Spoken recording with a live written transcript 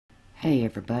Hey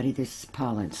everybody, this is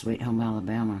Paula in Sweet Home,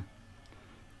 Alabama.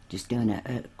 Just doing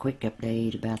a quick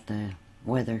update about the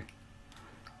weather.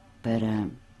 But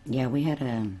yeah, we had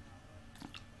a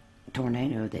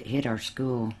tornado that hit our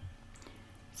school.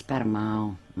 It's about a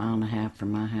mile and a half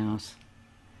from my house.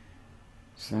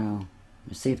 So,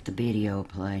 let's see if the video will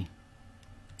play.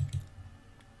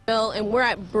 And we're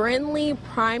at Brindley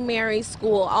Primary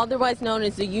School, otherwise known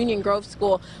as the Union Grove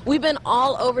School. We've been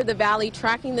all over the valley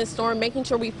tracking this storm, making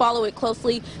sure we follow it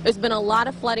closely. There's been a lot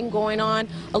of flooding going on,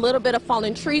 a little bit of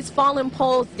fallen trees, fallen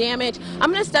poles, damage.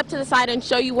 I'm going to step to the side and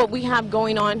show you what we have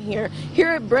going on here.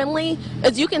 Here at Brindley,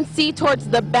 as you can see towards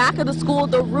the back of the school,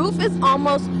 the roof is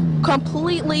almost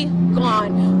completely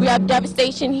gone. We have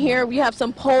devastation here. We have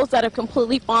some poles that have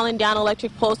completely fallen down,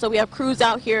 electric poles. So we have crews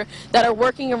out here that are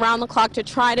working around the clock to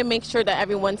try to make sure that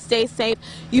everyone stays safe.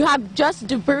 You have just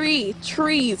debris,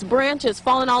 trees, branches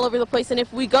falling all over the place. And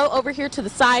if we go over here to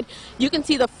the side, you can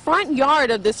see the front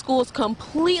yard of this school is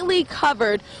completely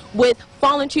covered with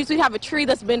fallen trees. We have a tree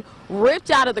that's been ripped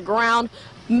out of the ground,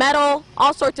 metal,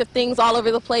 all sorts of things all over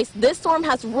the place. This storm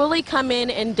has really come in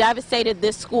and devastated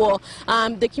this school.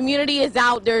 The community is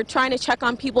out there trying to check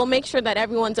on people, make sure that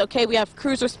everyone's okay. We have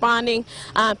crews responding,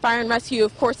 fire and rescue,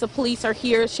 of course the police are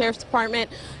here, sheriff's department.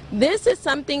 This is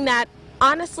something that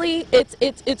honestly,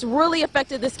 it's really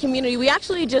affected this community. We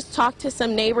actually just talked to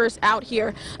some neighbors out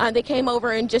here. They came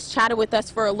over and just chatted with us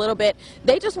for a little bit.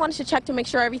 They just wanted to check to make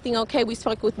sure everything okay. We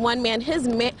spoke with one man, his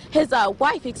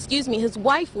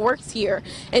wife works here,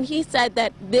 and he said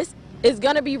that this is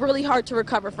going to be really hard to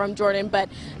recover from, Jordan, but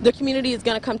the community is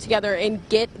going to come together and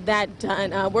get that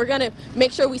done. We're going to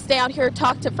make sure we stay out here,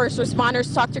 talk to first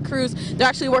responders, talk to crews. They're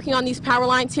actually working on these power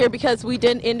lines here because we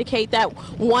did indicate that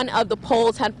one of the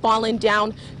poles had fallen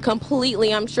down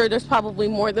completely. I'm sure there's probably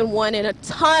more than one, and a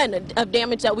ton of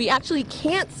damage that we actually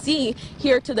can't see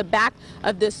here to the back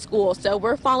of this school. So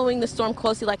we're following the storm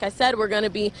closely. Like I said, we're going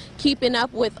to be keeping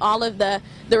up with all of the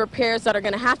repairs that are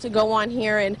going to have to go on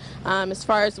here, and as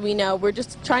far as we know, we're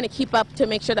just trying to keep up to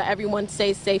make sure that everyone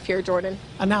stays safe here, Jordan.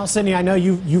 And now, Sydney, I know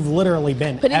you've literally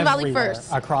been everywhere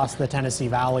first across the Tennessee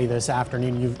Valley this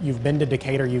afternoon. You've been to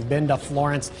Decatur, you've been to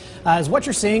Florence. Is what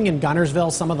you're seeing in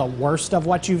Guntersville some of the worst of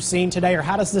what you've seen today, or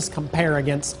how does this compare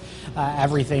against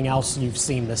everything else you've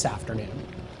seen this afternoon?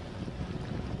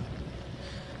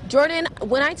 Jordan,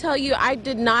 when I tell you, I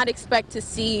did not expect to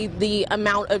see the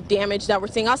amount of damage that we're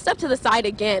seeing. I'll step to the side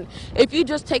again. If you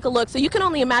just take a look, so you can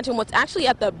only imagine what's actually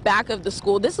at the back of the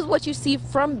school. This is what you see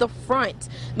from the front.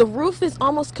 The roof is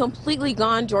almost completely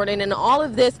gone, Jordan, and all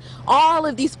of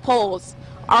these poles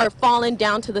are falling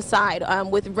down to the side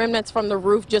with remnants from the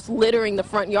roof just littering the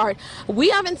front yard. We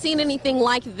haven't seen anything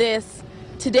like this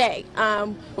today.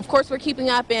 Of course, we're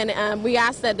keeping up, and we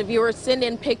ask that the viewers send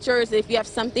in pictures if you have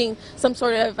some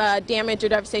sort of damage or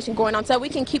devastation going on, so we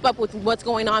can keep up with what's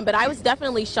going on. But I was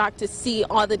definitely shocked to see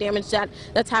all the damage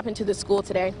that's happened to the school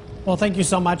today. Well, thank you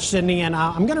so much, Sydney, and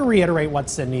I'm going to reiterate what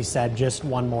Sydney said just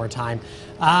one more time.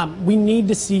 We need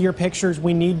to see your pictures.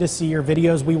 We need to see your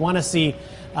videos. We want to see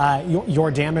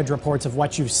your damage reports of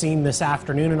what you've seen this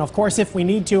afternoon. And of course, if we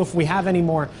need to, if we have any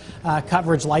more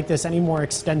coverage like this, any more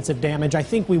extensive damage, I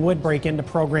think we would break into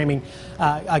programming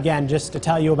again just to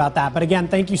tell you about that. But again,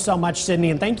 thank you so much,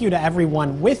 Sydney, and thank you to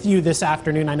everyone with you this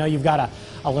afternoon. I know you've got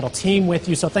a little team with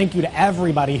you, so thank you to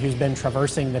everybody who's been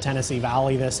traversing the Tennessee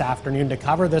Valley this afternoon to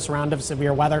cover this round of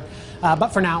severe weather. But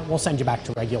for now, we'll send you back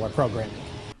to regular programming.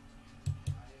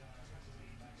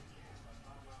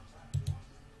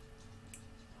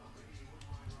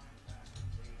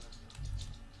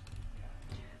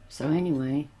 So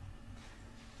anyway,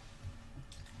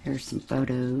 here's some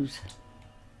photos.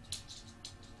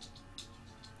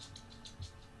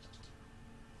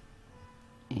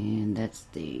 And that's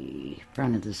the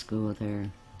front of the school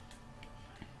there.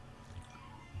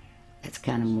 It's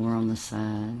kind of more on the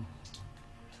side.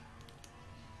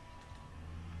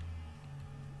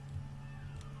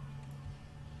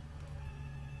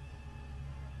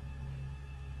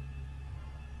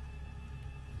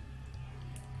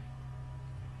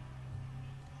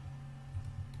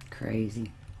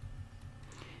 Crazy.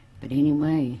 But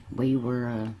anyway, we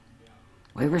were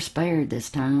spared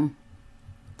this time.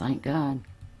 Thank God.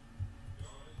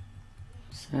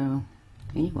 So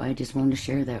anyway, just wanted to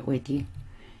share that with you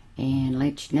and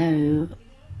let you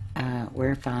know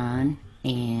we're fine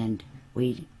and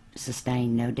we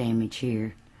sustained no damage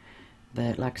here.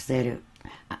 But like I said,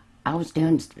 I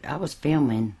was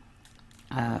filming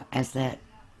as that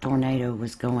tornado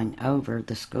was going over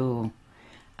the school.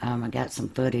 I got some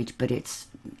footage, but it's,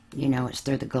 you know, it's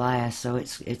through the glass, so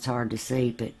it's hard to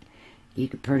see, but you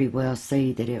could pretty well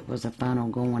see that it was a funnel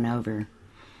going over.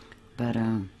 But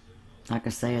like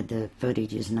I said, the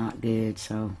footage is not good,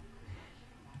 so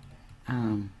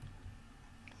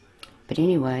but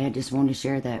anyway, I just wanted to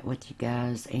share that with you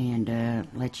guys and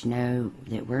let you know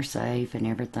that we're safe and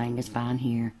everything is fine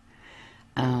here.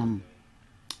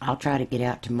 I'll try to get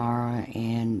out tomorrow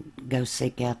and go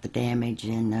seek out the damage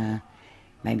and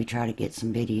maybe try to get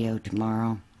some video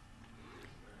tomorrow.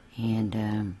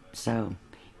 And so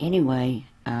anyway,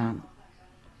 I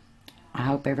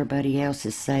hope everybody else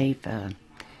is safe.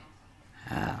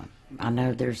 I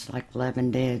know there's like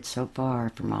 11 dead so far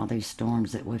from all these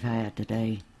storms that we've had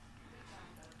today.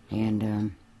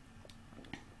 And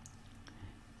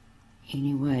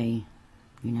anyway,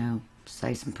 you know,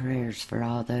 say some prayers for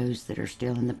all those that are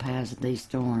still in the paths of these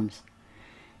storms.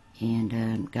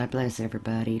 And God bless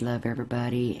everybody, love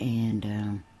everybody,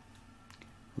 and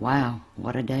wow,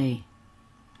 what a day.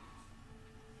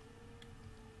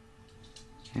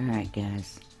 Alright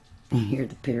guys, you hear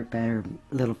the pitter-patter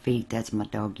little feet, that's my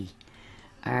doggy.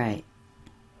 Alright,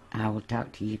 I will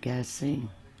talk to you guys soon.